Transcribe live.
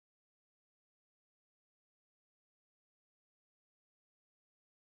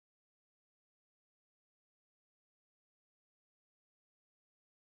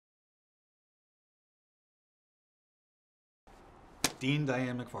Dean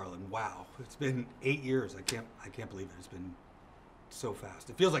Diane McFarlin. Wow, it's been 8 years. I can't believe it. It's been so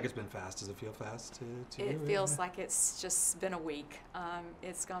fast. It feels like it's been fast. Does it feel fast to you? It feels like it's just been a week.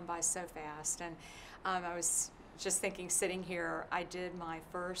 It's gone by so fast. And I was just thinking, sitting here, I did my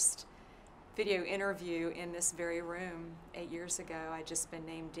first video interview in this very room 8 years ago. I'd just been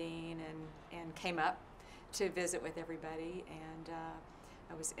named dean and came up to visit with everybody, and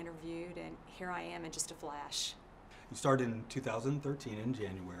I was interviewed, and here I am in just a flash. You started in 2013 in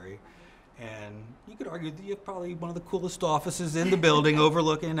January, and you could argue that you have probably one of the coolest offices in the building,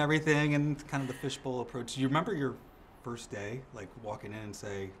 overlooking everything and kind of the fishbowl approach. Do you remember your first day, like walking in and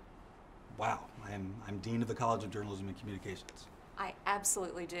say, wow, I'm Dean of the College of Journalism and Communications? I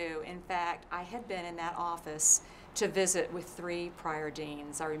absolutely do. In fact, I had been in that office to visit with 3 prior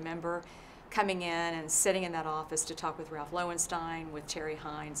deans. I remember coming in and sitting in that office to talk with Ralph Lowenstein, with Terry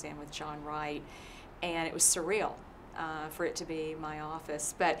Hines, and with John Wright, and it was surreal for it to be my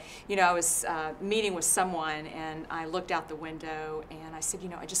office. But, you know, I was meeting with someone, and I looked out the window, and I said, you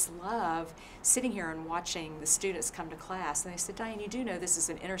know, I just love sitting here and watching the students come to class. And they said, Diane, you do know this is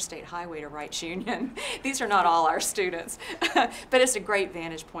an interstate highway to Wrights Union. These are not all our students. But it's a great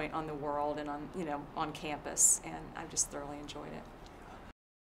vantage point on the world and on, you know, on campus, and I've just thoroughly enjoyed it.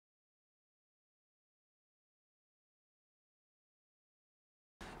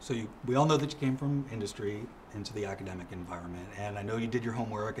 So we all know that you came from industry into the academic environment, and I know you did your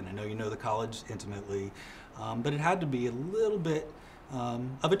homework, and I know you know the college intimately, but it had to be a little bit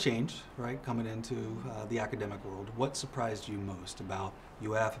of a change, right, coming into the academic world. What surprised you most about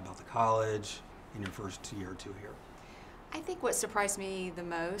UF, about the college, in your first year or two here? I think what surprised me the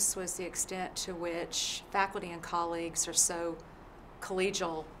most was the extent to which faculty and colleagues are so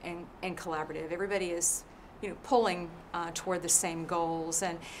collegial and collaborative. Everybody is, you know, pulling toward the same goals,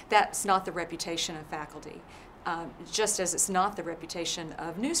 and that's not the reputation of faculty. Just as it's not the reputation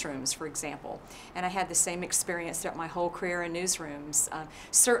of newsrooms, for example. And I had the same experience throughout my whole career in newsrooms.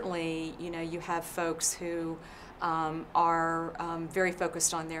 Certainly, you know, you have folks who are very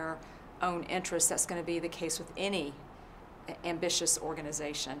focused on their own interests. That's going to be the case with any ambitious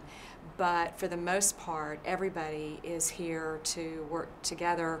organization. But for the most part, everybody is here to work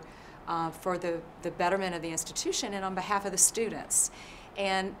together for the betterment of the institution and on behalf of the students.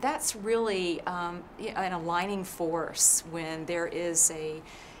 And that's really an aligning force when there is a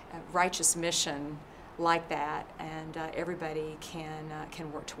righteous mission like that, and everybody can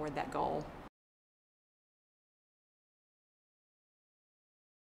work toward that goal.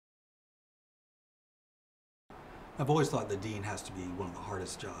 I've always thought the dean has to be one of the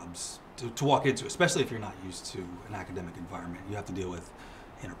hardest jobs to walk into, especially if you're not used to an academic environment. You have to deal with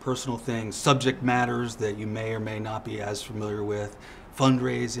interpersonal things, subject matters that you may or may not be as familiar with,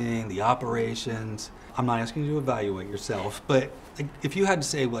 fundraising, the operations. I'm not asking you to evaluate yourself, but if you had to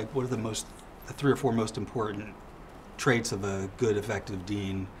say, like, what are the 3 or 4 most important traits of a good, effective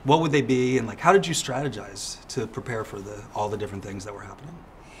dean, what would they be, and like, how did you strategize to prepare for all the different things that were happening?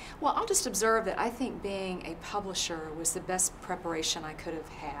 Well, I'll just observe that I think being a publisher was the best preparation I could have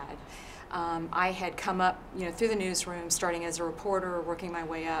had. I had come up, you know, through the newsroom, starting as a reporter, working my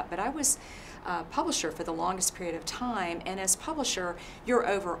way up, but I was a publisher for the longest period of time, and as publisher, you're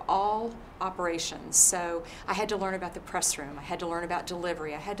over all operations. So I had to learn about the press room, I had to learn about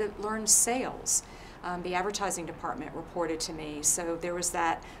delivery, I had to learn sales. The advertising department reported to me, so there was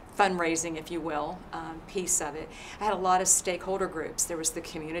that fundraising, if you will, piece of it. I had a lot of stakeholder groups. There was the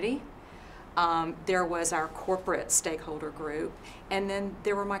community, there was our corporate stakeholder group, and then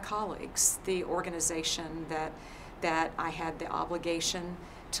there were my colleagues, the organization that I had the obligation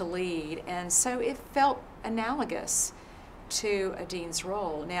to lead. And so it felt analogous to a dean's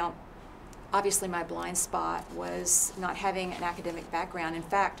role. Now, obviously my blind spot was not having an academic background. In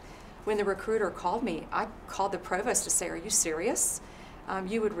fact, when the recruiter called me, I called the provost to say, are you serious?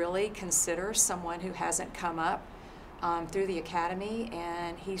 You would really consider someone who hasn't come up through the academy?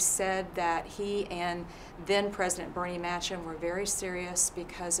 And he said that he and then President Bernie Matcham were very serious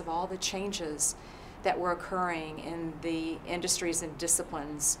because of all the changes that were occurring in the industries and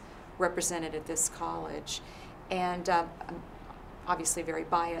disciplines represented at this college. And I'm obviously very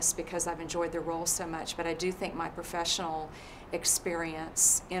biased because I've enjoyed the role so much, but I do think my professional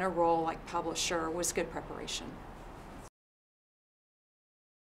experience in a role like publisher was good preparation.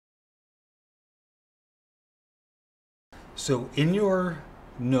 So in your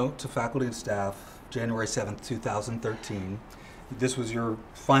note to faculty and staff, January 7th, 2013, this was your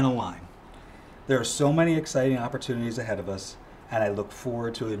final line. There are so many exciting opportunities ahead of us, and I look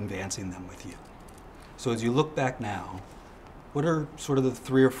forward to advancing them with you. So as you look back now, what are sort of the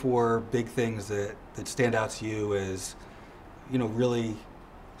 3 or 4 big things that stand out to you as really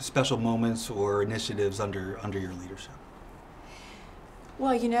special moments or initiatives under your leadership?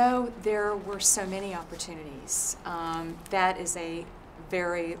 Well, there were so many opportunities. That is a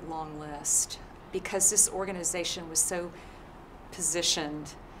very long list because this organization was so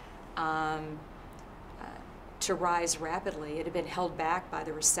positioned to rise rapidly. It had been held back by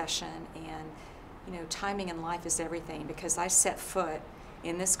the recession, and timing in life is everything, because I set foot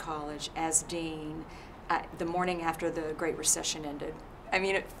in this college as dean the morning after the Great Recession ended. I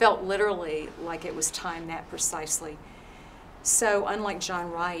mean, it felt literally like it was timed that precisely. So unlike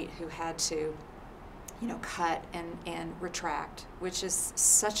John Wright, who had to cut and retract, which is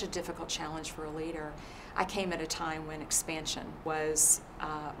such a difficult challenge for a leader, I came at a time when expansion was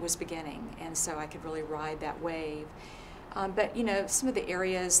beginning, and so I could really ride that wave. But some of the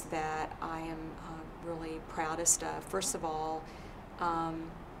areas that I am really proudest of, first of all,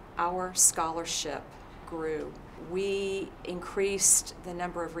 our scholarship grew. We increased the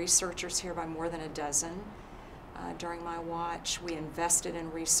number of researchers here by more than a dozen during my watch. We invested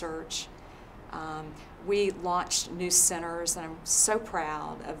in research. We launched new centers, and I'm so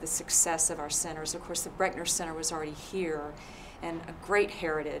proud of the success of our centers. Of course, the Breckner Center was already here, and a great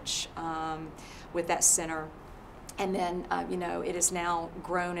heritage with that center. And then, it has now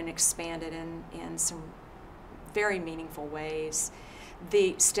grown and expanded in some very meaningful ways.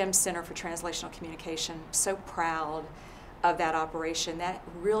 The STEM Center for Translational Communication, so proud of that operation. That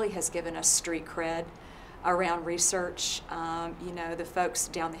really has given us street cred around research. The folks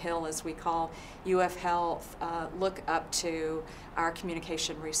down the hill, as we call UF Health, look up to our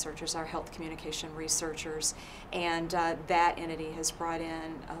communication researchers, our health communication researchers, and that entity has brought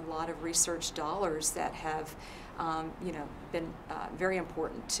in a lot of research dollars that have been very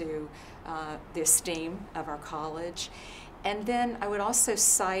important to the esteem of our college. And then I would also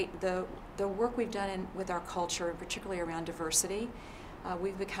cite the work we've done with our culture, and particularly around diversity.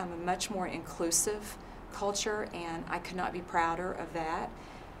 We've become a much more inclusive culture, and I could not be prouder of that.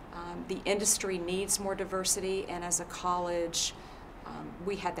 The industry needs more diversity, and as a college,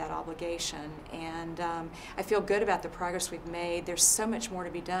 we had that obligation. And I feel good about the progress we've made. There's so much more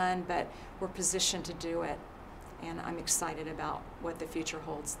to be done, but we're positioned to do it, and I'm excited about what the future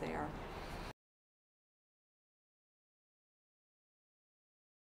holds there.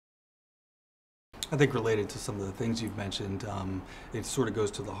 I think related to some of the things you've mentioned, it sort of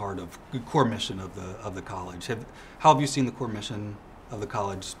goes to the heart of the core mission of the college. How have you seen the core mission of the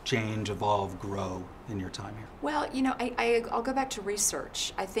college change, evolve, grow in your time here? Well, I'll go back to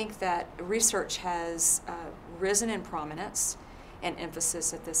research. I think that research has risen in prominence and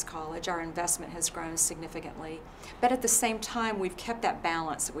emphasis at this college. Our investment has grown significantly, but at the same time, we've kept that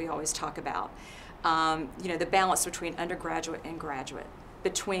balance that we always talk about. The balance between undergraduate and graduate,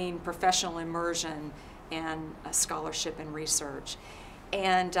 between professional immersion and scholarship and research.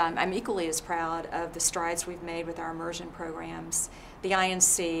 And I'm equally as proud of the strides we've made with our immersion programs. The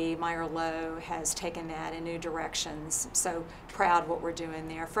INC, Meyer Lowe, has taken that in new directions. I'm so proud what we're doing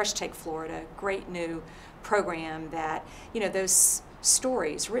there. Fresh Take Florida, great new program that, those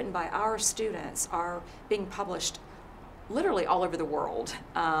stories written by our students are being published literally all over the world,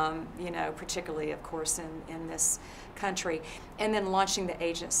 particularly, of course, in this country. And then launching the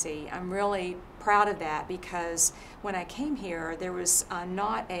agency. I'm really proud of that because when I came here, there was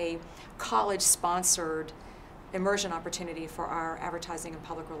not a college-sponsored immersion opportunity for our advertising and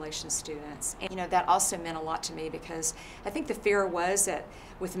public relations students. And, that also meant a lot to me because I think the fear was that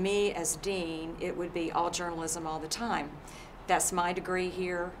with me as dean, it would be all journalism all the time. That's my degree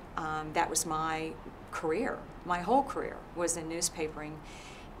here. That was my career. My whole career was in newspapering,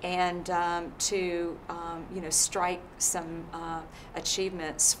 and to strike some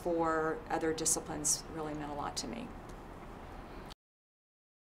achievements for other disciplines really meant a lot to me.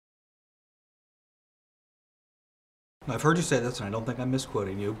 I've heard you say this, and I don't think I'm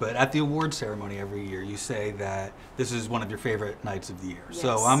misquoting you, but at the award ceremony every year, you say that this is one of your favorite nights of the year. Yes.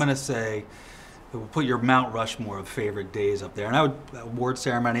 So I'm going to say, we'll put your Mount Rushmore of favorite days up there. And award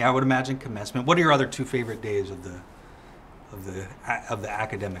ceremony, I would imagine commencement. What are your other two favorite days of the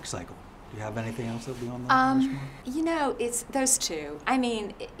academic cycle? Do you have anything else that would be on the Rushmore? It's those two. I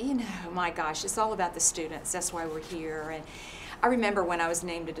mean, my gosh, it's all about the students. That's why we're here. And I remember when I was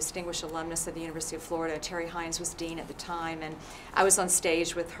named a distinguished alumnus of the University of Florida, Terry Hines was dean at the time, and I was on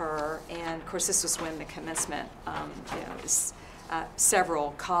stage with her. And of course, this was when the commencement, it was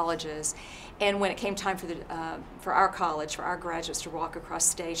several colleges. And when it came time for our college, for our graduates to walk across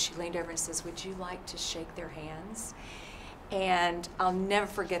stage, she leaned over and says, "Would you like to shake their hands?" And I'll never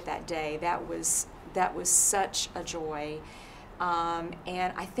forget that day. That was such a joy.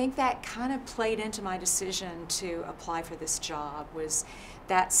 And I think that kind of played into my decision to apply for this job, was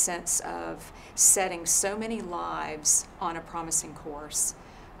that sense of setting so many lives on a promising course.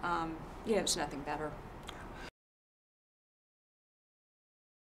 There's nothing better.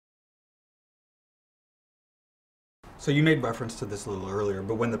 So you made reference to this a little earlier,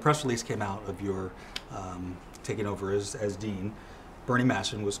 but when the press release came out of your taking over as dean, Bernie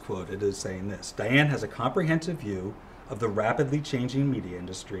Maschen was quoted as saying this: "Diane has a comprehensive view of the rapidly changing media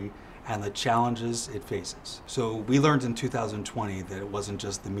industry and the challenges it faces." So we learned in 2020 that it wasn't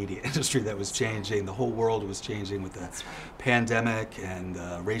just the media industry that was changing, the whole world was changing with the pandemic and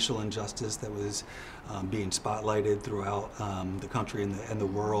racial injustice that was being spotlighted throughout the country and the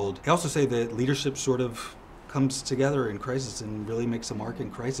world. I also say that leadership sort of comes together in crisis and really makes a mark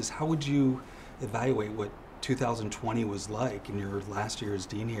in crisis. How would you evaluate what 2020 was like in your last year as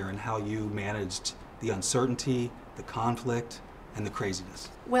dean here, and how you managed the uncertainty, the conflict, and the craziness?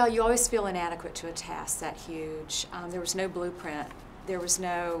 Well, you always feel inadequate to a task that huge. There was no blueprint. There was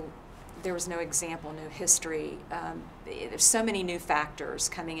no example, no history. There's so many new factors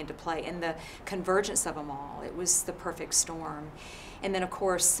coming into play, and the convergence of them all, it was the perfect storm. And then, of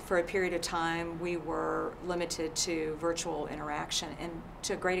course, for a period of time, we were limited to virtual interaction, and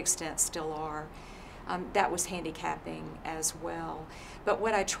to a great extent still are. That was handicapping as well. But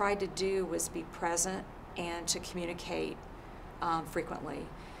what I tried to do was be present and to communicate frequently.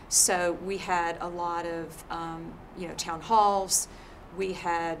 So we had a lot of town halls. We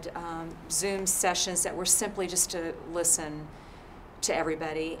had Zoom sessions that were simply just to listen to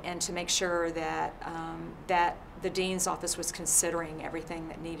everybody and to make sure that that the dean's office was considering everything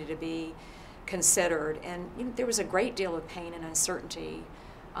that needed to be considered. And there was a great deal of pain and uncertainty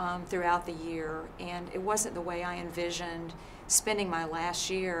throughout the year, and it wasn't the way I envisioned spending my last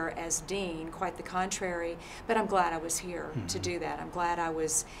year as dean, quite the contrary. But I'm glad I was here to do that. I'm glad I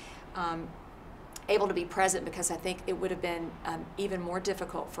was able to be present, because I think it would have been even more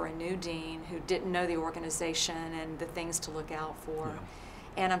difficult for a new dean who didn't know the organization and the things to look out for. Yeah.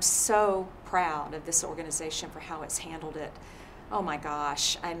 And I'm so proud of this organization for how it's handled it. Oh my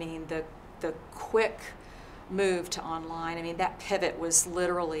gosh, I mean, the quick move to online, I mean, that pivot was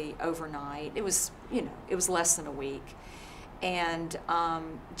literally overnight. It was, it was less than a week. And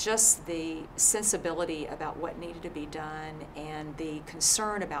just the sensibility about what needed to be done, and the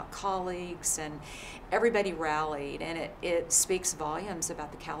concern about colleagues, and everybody rallied, and it speaks volumes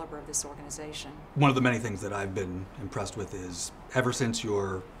about the caliber of this organization. One of the many things that I've been impressed with is, ever since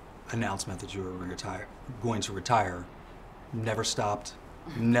your announcement that you were going to retire, never stopped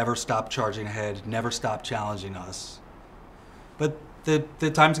charging ahead, never stopped challenging us. But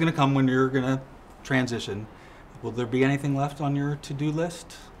the time's going to come when you're going to transition. Will there be anything left on your to-do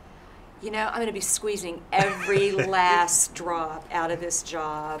list? I'm going to be squeezing every last drop out of this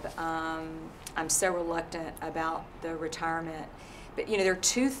job. I'm so reluctant about the retirement. But, there are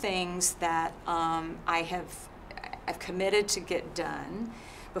two things that I've committed to get done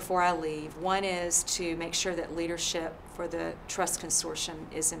before I leave. One is to make sure that leadership for the Trust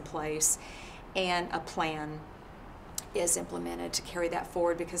Consortium is in place, and a plan is implemented to carry that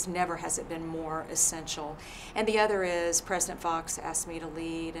forward, because never has it been more essential. And the other is, President Fox asked me to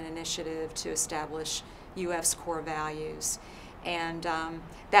lead an initiative to establish UF's core values. And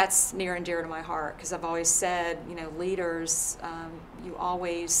that's near and dear to my heart, because I've always said, leaders, you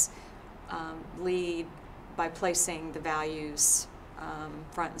always lead by placing the values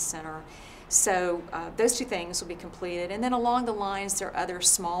front and center. So those two things will be completed. And then along the lines, there are other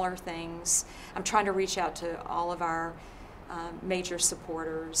smaller things. I'm trying to reach out to all of our major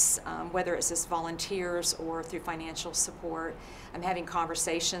supporters, whether it's as volunteers or through financial support. I'm having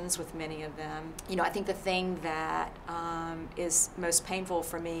conversations with many of them. I think the thing that is most painful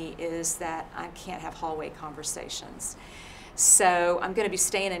for me is that I can't have hallway conversations. So I'm going to be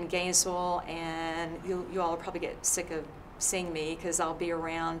staying in Gainesville, and you all will probably get sick of seeing me, because I'll be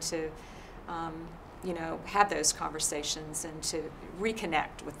around to have those conversations and to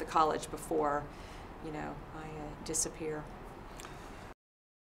reconnect with the college before, I disappear.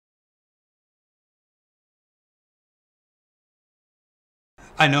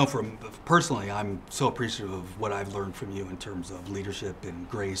 I know personally, I'm so appreciative of what I've learned from you in terms of leadership and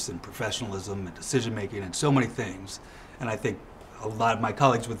grace and professionalism and decision making and so many things. And I think a lot of my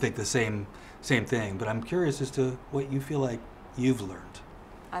colleagues would think the same thing. But I'm curious as to what you feel like you've learned.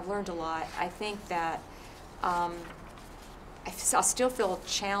 I've learned a lot. I think that I still feel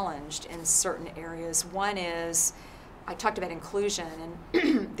challenged in certain areas. One is, I talked about inclusion,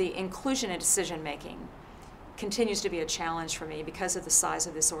 and the inclusion in decision making continues to be a challenge for me because of the size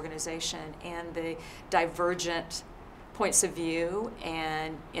of this organization and the divergent points of view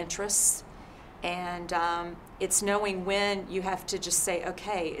and interests, and it's knowing when you have to just say,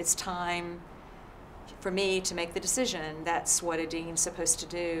 okay, it's time for me to make the decision. That's what a dean's supposed to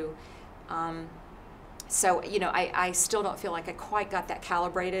do. So, you know, I still don't feel like I quite got that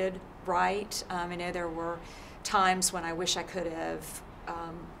calibrated right. I know there were times when I wish I could have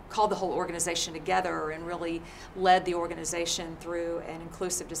called the whole organization together and really led the organization through an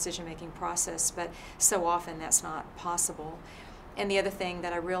inclusive decision-making process, but so often that's not possible. And the other thing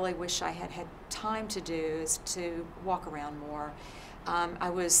that I really wish I had had time to do is to walk around more. I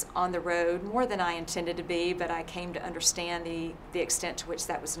was on the road more than I intended to be, but I came to understand the extent to which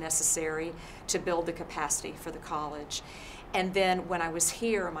that was necessary to build the capacity for the college. And then when I was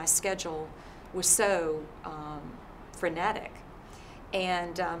here, my schedule was so frenetic.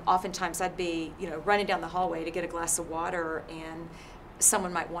 And oftentimes I'd be, you know, running down the hallway to get a glass of water, and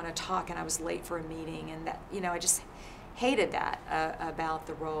someone might want to talk, and I was late for a meeting, and that, you know, I just hated that about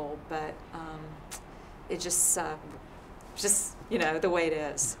the role. But it just you know, the way it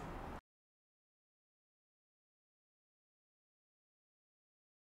is.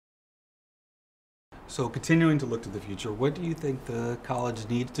 So continuing to look to the future, what do you think the college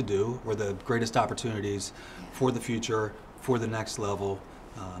needs to do, or the greatest opportunities for the future, for the next level,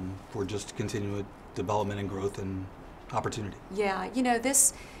 for just continued development and growth and opportunity? Yeah, you know,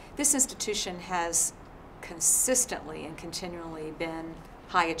 this institution has consistently and continually been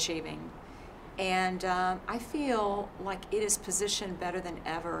high achieving. And I feel like it is positioned better than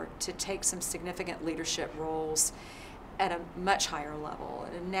ever to take some significant leadership roles at a much higher level,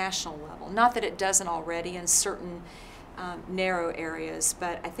 at a national level. Not that it doesn't already in certain narrow areas,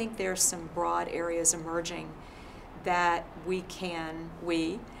 but I think there's some broad areas emerging that we can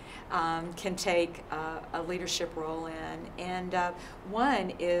take a leadership role in. And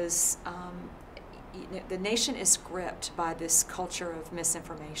one is, you know, the nation is gripped by this culture of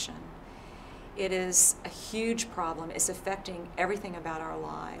misinformation. It is a huge problem. It's affecting everything about our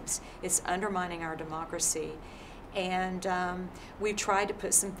lives. It's undermining our democracy. And we've tried to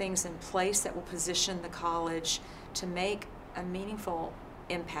put some things in place that will position the college to make a meaningful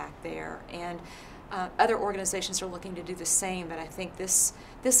impact there. And other organizations are looking to do the same, but I think this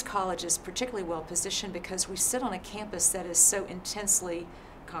college is particularly well positioned because we sit on a campus that is so intensely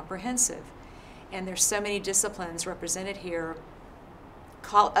comprehensive. And there's so many disciplines represented here,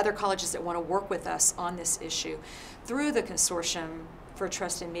 other colleges that want to work with us on this issue through the Consortium for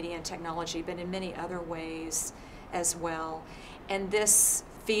Trust in Media and Technology, but in many other ways as well. And this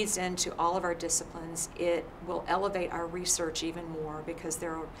feeds into all of our disciplines. It will elevate our research even more because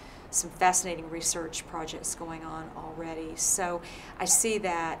there are some fascinating research projects going on already. So I see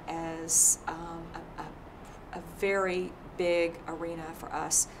that as a very big arena for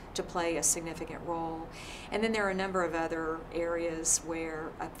us to play a significant role. And then there are a number of other areas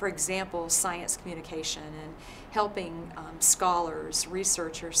where, for example, science communication and helping scholars,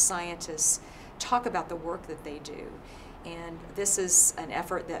 researchers, scientists talk about the work that they do. And this is an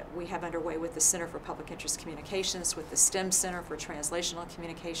effort that we have underway with the Center for Public Interest Communications, with the STEM Center for Translational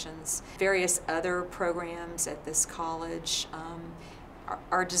Communications. Various other programs at this college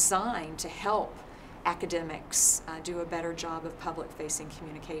are designed to help academics do a better job of public-facing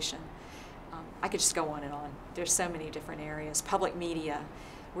communication. I could just go on and on. There's so many different areas. Public media,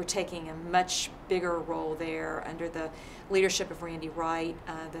 we're taking a much bigger role there under the leadership of Randy Wright.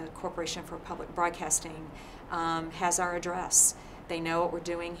 The Corporation for Public Broadcasting has our address. They know what we're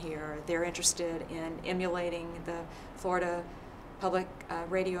doing here. They're interested in emulating the Florida Public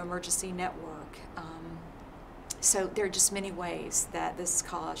Radio Emergency Network. So there are just many ways that this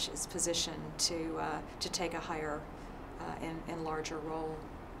college is positioned to take a higher and larger role.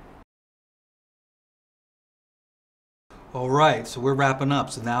 All right, so we're wrapping up.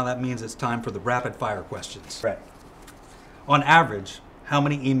 So now that means it's time for the rapid fire questions. Right. On average, how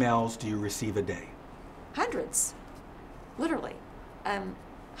many emails do you receive a day? Hundreds, literally,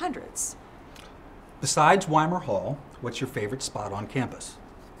 hundreds. Besides Weimer Hall, what's your favorite spot on campus?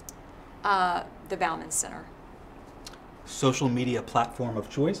 The Bauman Center. Social media platform of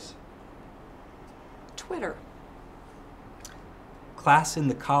choice? Twitter. Class in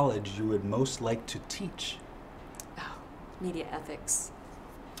the college you would most like to teach? Oh, media ethics.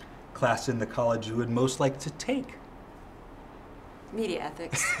 Class in the college you would most like to take? Media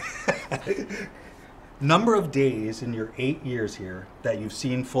ethics. Number of days in your 8 years here that you've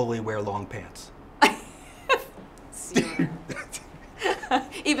seen Foley wear long pants? 0.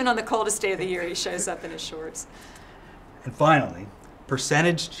 Even on the coldest day of the year, he shows up in his shorts. And finally,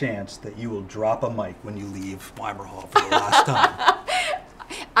 percentage chance that you will drop a mic when you leave Weimer Hall for the last time?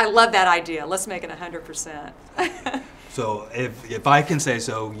 I love that idea. Let's make it 100%. So if I can say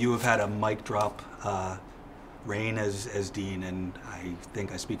so, you have had a mic drop reign as dean, and I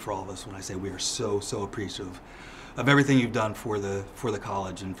think I speak for all of us when I say we are so appreciative of everything you've done for the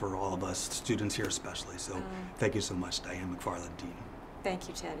college and for all of us students here especially. So thank you so much, Diane McFarlin, Dean. Thank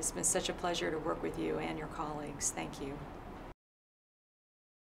you, Ted. It's been such a pleasure to work with you and your colleagues. Thank you.